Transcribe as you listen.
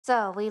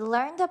So we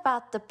learned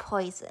about the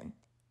poison.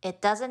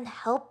 It doesn't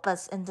help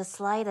us in the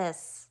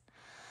slightest.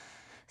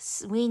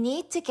 We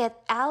need to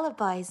get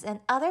alibis and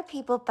other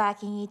people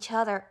backing each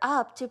other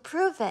up to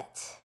prove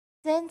it.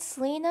 Since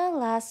Lina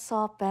last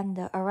saw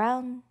Benda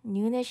around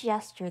noonish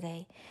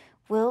yesterday,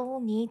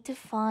 we'll need to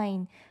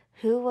find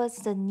who was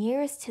the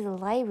nearest to the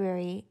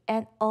library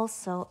and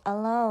also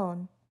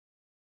alone.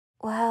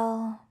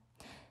 Well,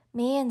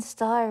 me and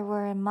Star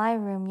were in my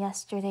room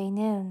yesterday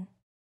noon.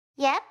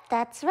 Yep,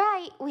 that's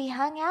right. We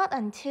hung out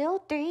until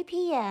 3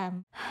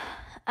 p.m.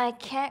 I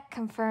can't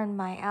confirm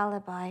my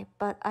alibi,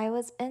 but I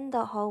was in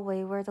the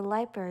hallway where the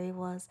library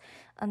was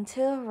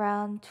until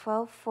around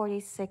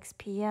 12:46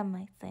 p.m.,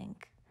 I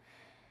think.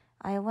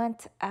 I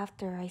went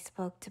after I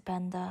spoke to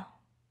Benda.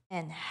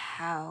 And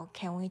how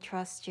can we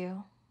trust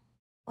you?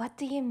 What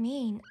do you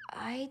mean?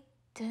 I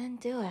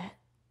didn't do it.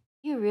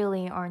 You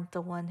really aren't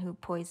the one who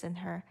poisoned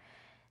her.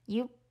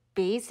 You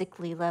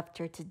basically left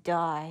her to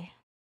die.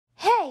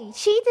 Hey,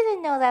 she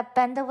didn't know that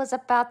Benda was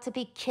about to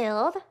be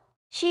killed.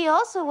 She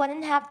also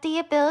wouldn't have the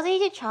ability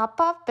to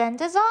chop off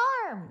Benda's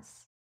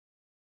arms.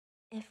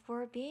 If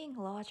we're being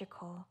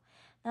logical,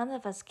 none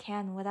of us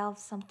can without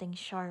something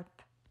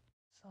sharp.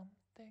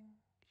 Something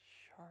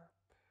sharp.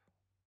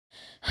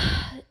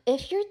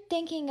 If you're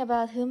thinking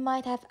about who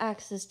might have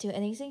access to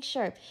anything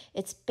sharp,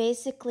 it's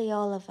basically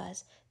all of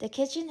us. The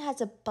kitchen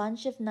has a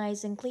bunch of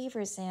knives and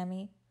cleavers,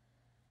 Sammy.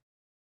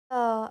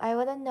 Oh, I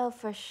wouldn't know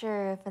for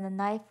sure if a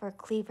knife or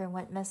cleaver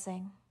went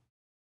missing.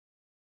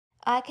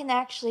 I can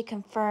actually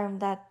confirm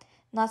that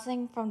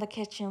nothing from the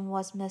kitchen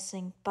was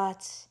missing,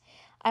 but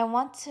I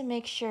want to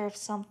make sure of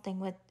something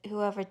with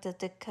whoever did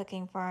the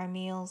cooking for our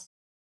meals.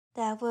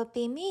 That would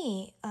be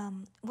me.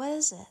 What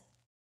is it?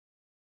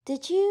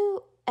 Did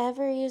you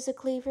ever use a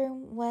cleaver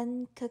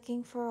when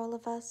cooking for all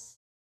of us?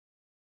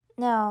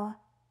 No,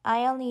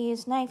 I only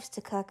use knives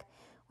to cook,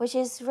 which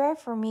is rare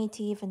for me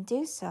to even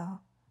do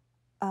so.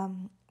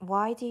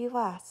 Why do you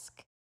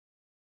ask?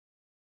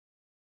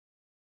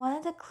 One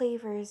of the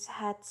cleavers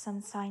had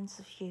some signs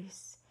of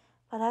use,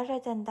 but other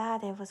than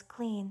that, it was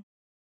clean.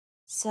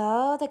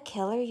 So the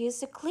killer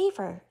used a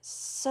cleaver.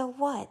 So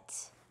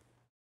what?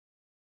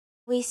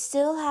 We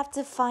still have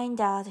to find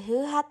out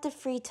who had the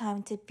free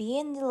time to be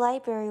in the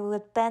library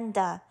with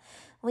Benda.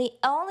 We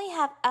only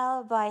have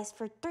alibis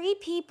for 3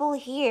 people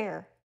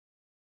here.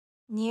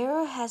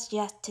 Nero has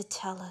yet to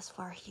tell us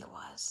where he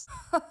was.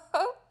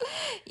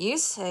 You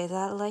say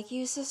that like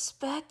you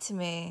suspect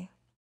me.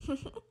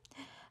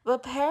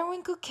 But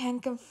Periwinkle can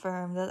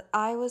confirm that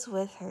I was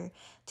with her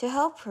to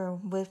help her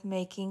with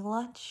making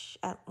lunch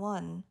at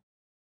 1.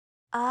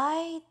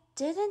 I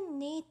didn't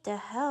need the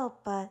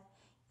help, but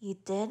you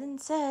did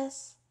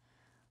insist.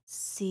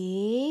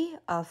 See?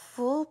 A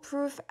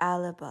foolproof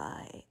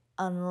alibi,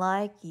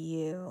 unlike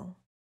you.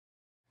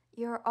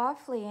 You're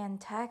awfully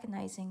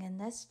antagonizing in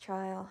this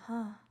trial,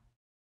 huh?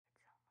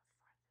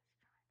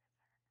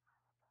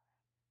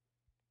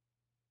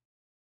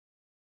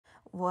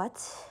 What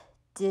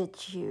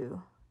did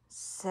you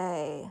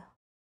say?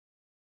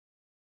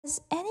 Has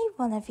any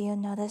one of you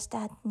noticed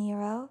that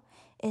Nero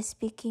is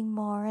speaking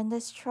more in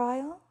this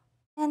trial?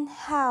 And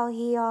how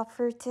he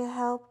offered to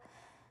help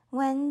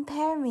when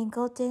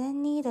Periwinkle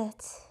didn't need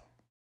it?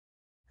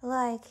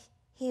 Like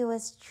he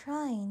was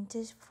trying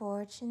to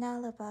forge an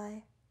alibi.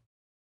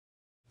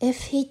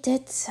 If he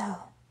did so,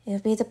 it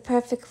would be the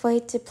perfect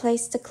way to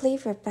place the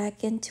cleaver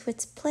back into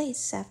its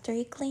place after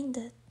he cleaned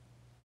it.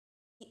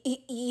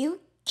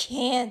 You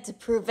can't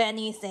prove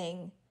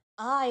anything.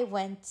 I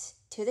went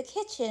to the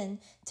kitchen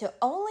to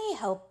only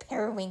help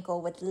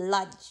Periwinkle with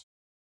lunch.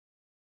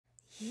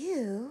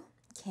 You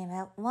came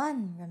at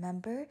 1,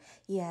 remember?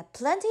 You had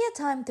plenty of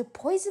time to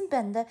poison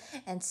Benda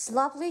and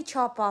sloppily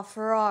chop off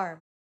her arm.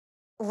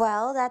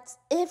 Well, that's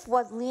if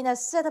what Lina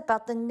said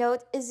about the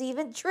note is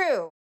even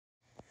true.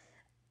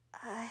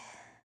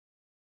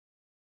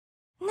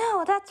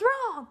 No, that's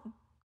wrong!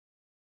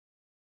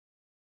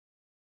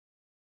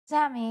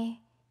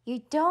 Sammy,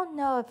 you don't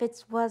know if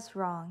it was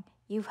wrong.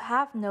 You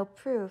have no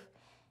proof.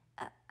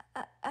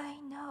 I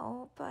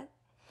know, but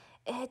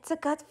it's a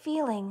gut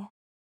feeling.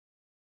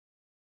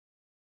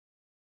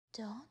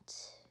 Don't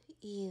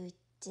you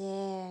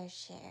dare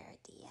share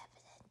the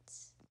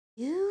evidence.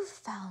 You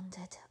found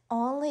it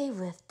only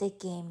with the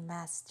Game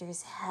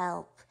Master's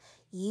help.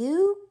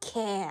 You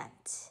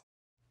can't.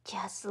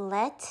 Just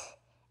let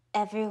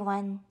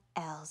everyone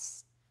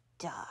else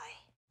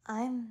die.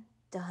 I'm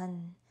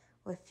done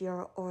with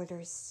your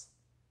orders,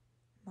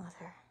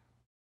 Mother.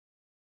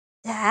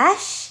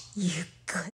 Dash, you good